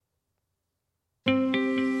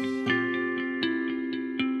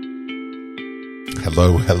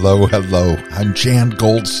Hello, hello, hello. I'm Jan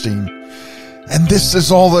Goldstein, and this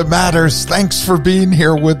is all that matters. Thanks for being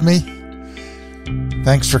here with me.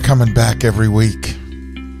 Thanks for coming back every week.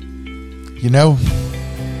 You know,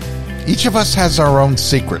 each of us has our own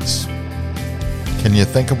secrets. Can you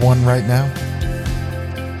think of one right now?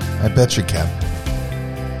 I bet you can.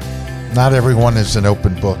 Not everyone is an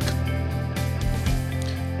open book.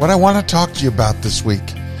 What I want to talk to you about this week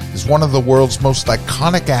is one of the world's most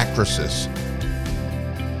iconic actresses.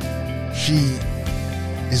 She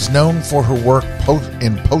is known for her work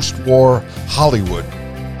in post-war Hollywood.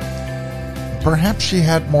 Perhaps she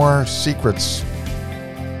had more secrets,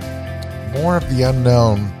 more of the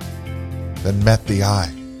unknown than met the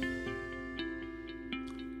eye.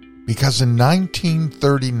 Because in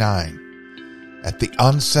 1939, at the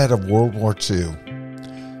onset of World War II,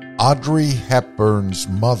 Audrey Hepburn's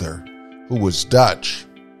mother, who was Dutch,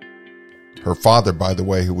 her father, by the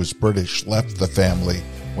way, who was British, left the family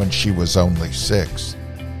when she was only 6.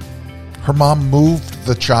 Her mom moved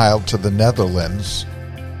the child to the Netherlands,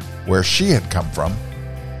 where she had come from,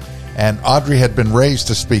 and Audrey had been raised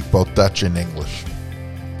to speak both Dutch and English.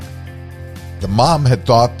 The mom had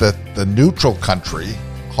thought that the neutral country,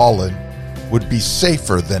 Holland, would be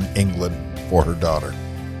safer than England for her daughter.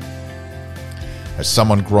 As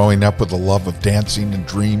someone growing up with a love of dancing and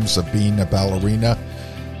dreams of being a ballerina,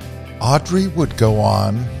 Audrey would go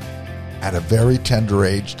on at a very tender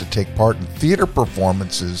age to take part in theater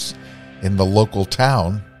performances in the local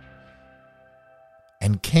town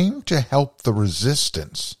and came to help the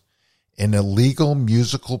resistance in illegal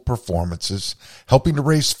musical performances, helping to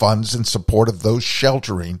raise funds in support of those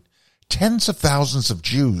sheltering tens of thousands of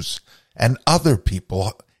Jews and other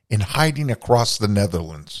people in hiding across the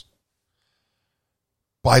Netherlands.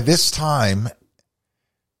 By this time,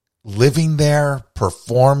 living there,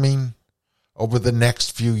 performing over the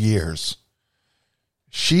next few years,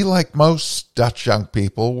 she, like most Dutch young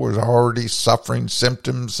people, was already suffering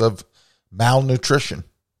symptoms of malnutrition.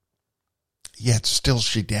 Yet still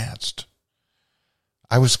she danced.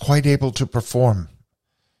 I was quite able to perform,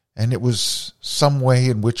 and it was some way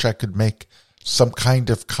in which I could make some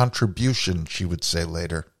kind of contribution, she would say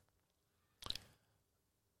later.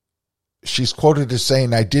 She's quoted as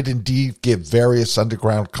saying, "I did indeed give various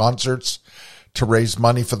underground concerts to raise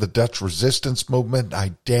money for the Dutch resistance movement.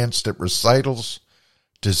 I danced at recitals,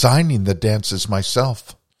 designing the dances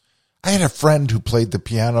myself. I had a friend who played the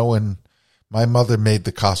piano, and my mother made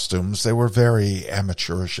the costumes. They were very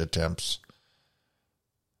amateurish attempts.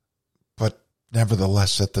 But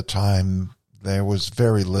nevertheless, at the time, there was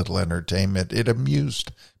very little entertainment. It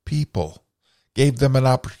amused people, gave them an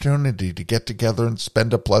opportunity to get together and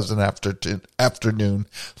spend a pleasant afternoon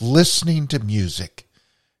listening to music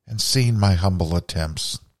and seeing my humble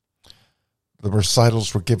attempts. The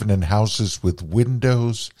recitals were given in houses with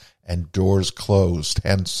windows and doors closed,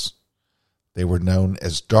 hence they were known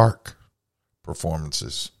as dark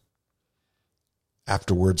performances.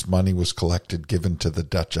 Afterwards, money was collected, given to the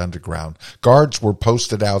Dutch underground. Guards were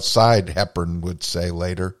posted outside," Hepburn would say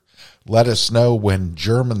later. "Let us know when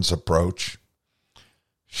Germans approach."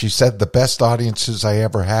 She said, "The best audiences I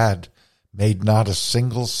ever had made not a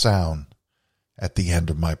single sound at the end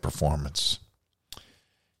of my performance."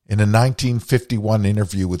 In a 1951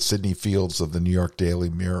 interview with Sidney Fields of the New York Daily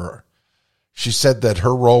Mirror, she said that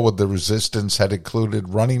her role with the resistance had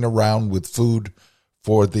included running around with food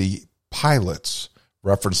for the pilots,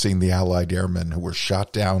 referencing the Allied airmen who were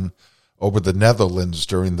shot down over the Netherlands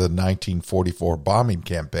during the 1944 bombing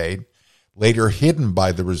campaign, later hidden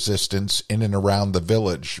by the resistance in and around the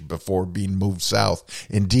village before being moved south.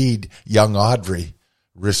 Indeed, young Audrey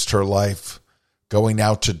risked her life going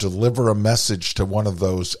out to deliver a message to one of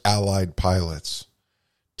those Allied pilots,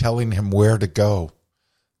 telling him where to go,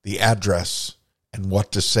 the address, and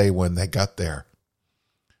what to say when they got there.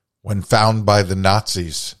 When found by the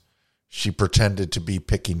Nazis, she pretended to be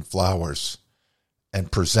picking flowers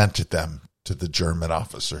and presented them to the German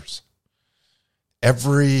officers.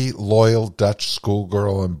 Every loyal Dutch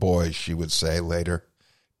schoolgirl and boy, she would say later,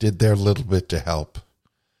 did their little bit to help.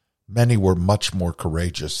 Many were much more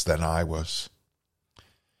courageous than I was.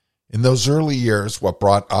 In those early years, what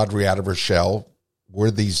brought Audrey out of her shell were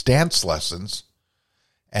these dance lessons,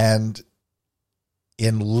 and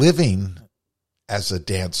in living as a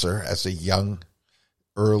dancer, as a young,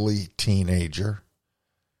 early teenager,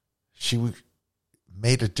 she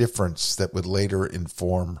made a difference that would later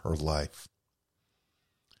inform her life.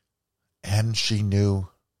 And she knew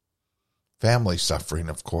family suffering,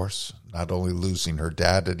 of course, not only losing her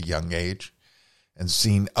dad at a young age and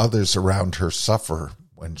seeing others around her suffer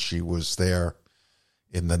when she was there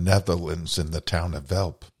in the Netherlands in the town of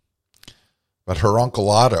Velp. But her Uncle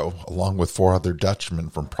Otto, along with 4 other Dutchmen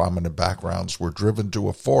from prominent backgrounds, were driven to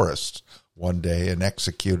a forest one day and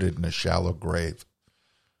executed in a shallow grave.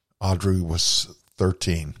 Audrey was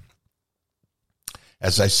 13.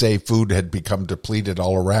 As I say, food had become depleted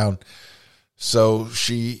all around, so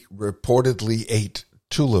she reportedly ate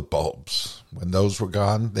tulip bulbs. When those were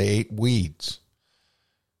gone, they ate weeds.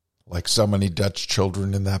 Like so many Dutch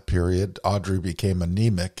children in that period, Audrey became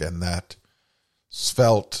anemic, and that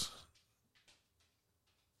svelte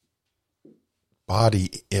body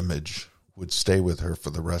image would stay with her for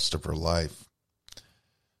the rest of her life.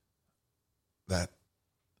 That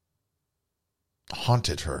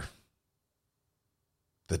haunted her.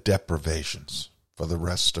 The deprivations for the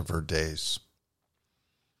rest of her days.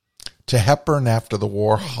 To Hepburn after the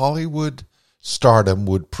war, Hollywood stardom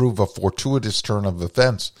would prove a fortuitous turn of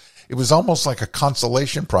events. It was almost like a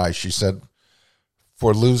consolation prize, she said,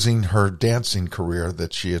 for losing her dancing career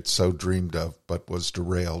that she had so dreamed of, but was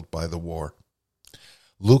derailed by the war.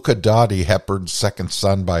 Luca Dotti, Hepburn's second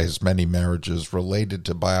son by his many marriages, related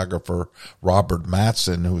to biographer Robert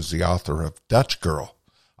Matson, who is the author of Dutch Girl,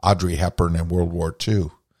 Audrey Hepburn in World War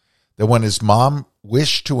II, that when his mom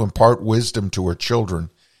wished to impart wisdom to her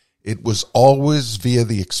children, it was always via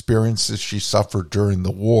the experiences she suffered during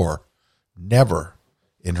the war, never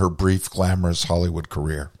in her brief, glamorous Hollywood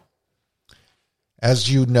career.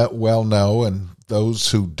 As you well know, and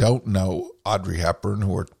those who don't know Audrey Hepburn,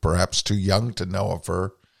 who are perhaps too young to know of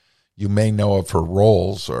her, you may know of her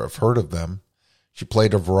roles or have heard of them. She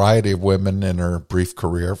played a variety of women in her brief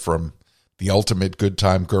career, from the ultimate good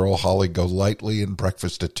time girl Holly Golightly in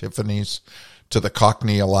Breakfast at Tiffany's to the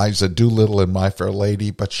Cockney Eliza Doolittle in My Fair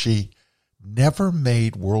Lady, but she never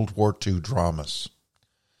made World War II dramas.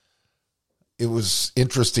 It was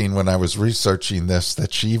interesting when I was researching this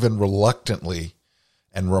that she even reluctantly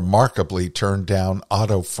and remarkably turned down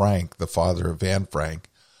Otto Frank, the father of Anne Frank,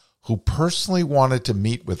 who personally wanted to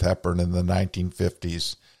meet with Hepburn in the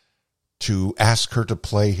 1950s to ask her to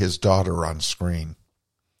play his daughter on screen.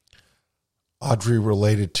 Audrey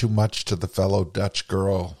related too much to the fellow Dutch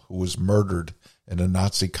girl who was murdered in a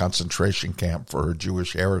Nazi concentration camp for her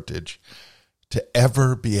Jewish heritage to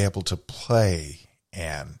ever be able to play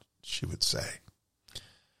Anne, she would say.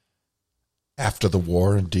 After the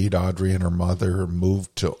war, indeed, Audrey and her mother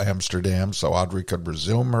moved to Amsterdam so Audrey could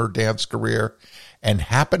resume her dance career, and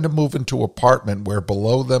happened to move into an apartment where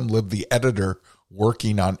below them lived the editor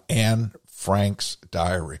working on Anne Frank's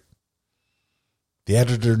diary. The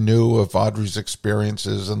editor knew of Audrey's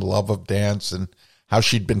experiences and love of dance and how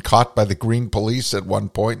she'd been caught by the Green Police at one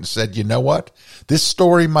point and said, "You know what? This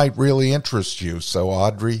story might really interest you." So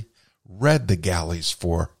Audrey read the galleys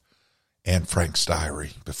for Anne Frank's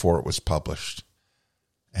diary before it was published,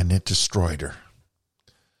 and it destroyed her.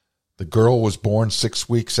 The girl was born 6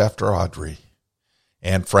 weeks after Audrey.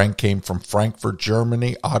 Anne Frank came from Frankfurt,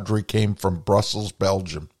 Germany. Audrey came from Brussels,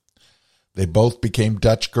 Belgium. They both became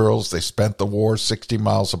Dutch girls. They spent the war 60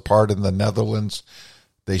 miles apart in the Netherlands.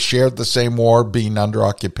 They shared the same war, being under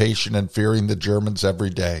occupation and fearing the Germans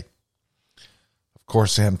every day. Of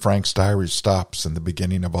course, Anne Frank's diary stops in the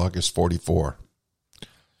beginning of August 44.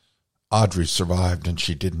 Audrey survived, and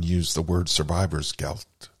she didn't use the word survivor's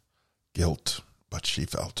guilt, but she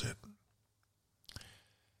felt it.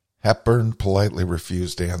 Hepburn politely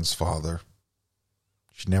refused Anne's father.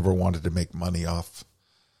 She never wanted to make money off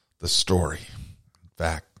the story. In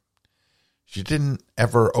fact, she didn't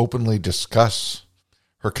ever openly discuss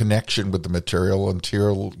her connection with the material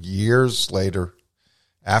until years later,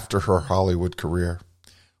 after her Hollywood career,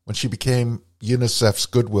 when she became UNICEF's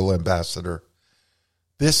Goodwill Ambassador.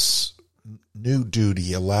 This new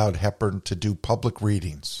duty allowed Hepburn to do public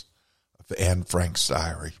readings of Anne Frank's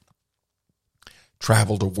diary,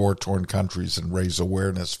 travel to war-torn countries, and raise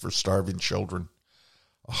awareness for starving children,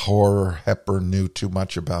 a horror Hepburn knew too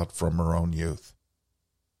much about from her own youth.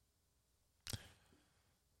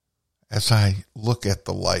 As I look at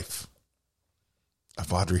the life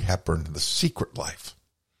of Audrey Hepburn, the secret life,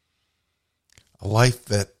 a life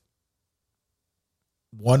that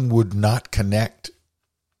one would not connect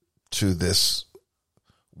to this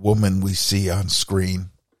woman we see on screen,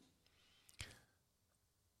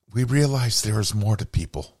 we realize there is more to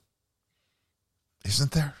people.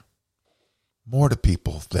 Isn't there? More to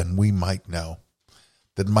people than we might know,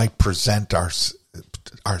 that might present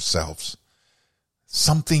ourselves.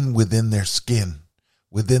 Something within their skin,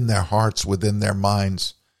 within their hearts, within their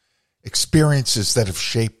minds, experiences that have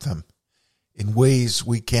shaped them in ways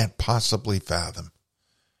we can't possibly fathom.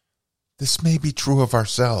 This may be true of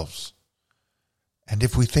ourselves, and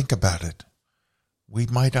if we think about it, we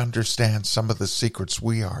might understand some of the secrets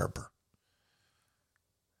we harbor.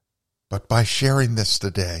 But by sharing this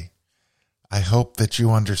today, I hope that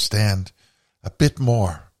you understand a bit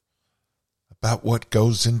more about what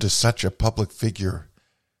goes into such a public figure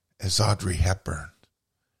as Audrey Hepburn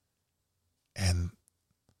and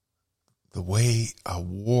the way a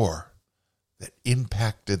war that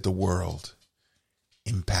impacted the world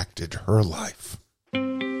impacted her life.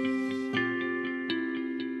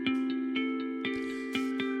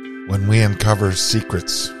 When we uncover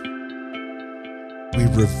secrets, we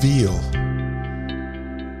reveal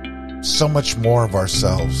so much more of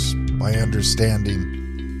ourselves by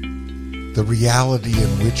understanding the reality in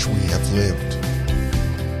which we have lived.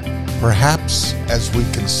 Perhaps as we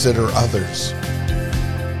consider others,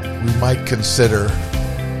 we might consider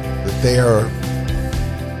that they are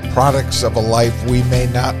products of a life we may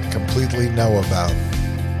not completely know about.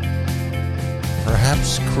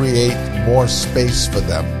 Perhaps create more space for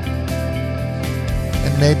them,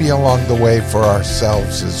 and maybe along the way for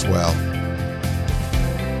ourselves as well.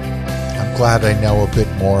 I'm glad I know a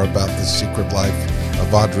bit more about the secret life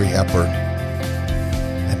of Audrey Hepburn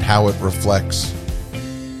and how it reflects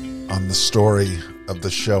on the story of the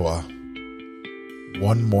Shoah.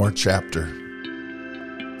 One more chapter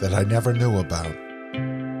that I never knew about.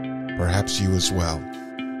 Perhaps you as well.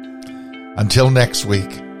 Until next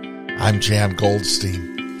week, I'm Jan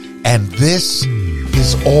Goldstein, and this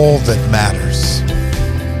is all that matters.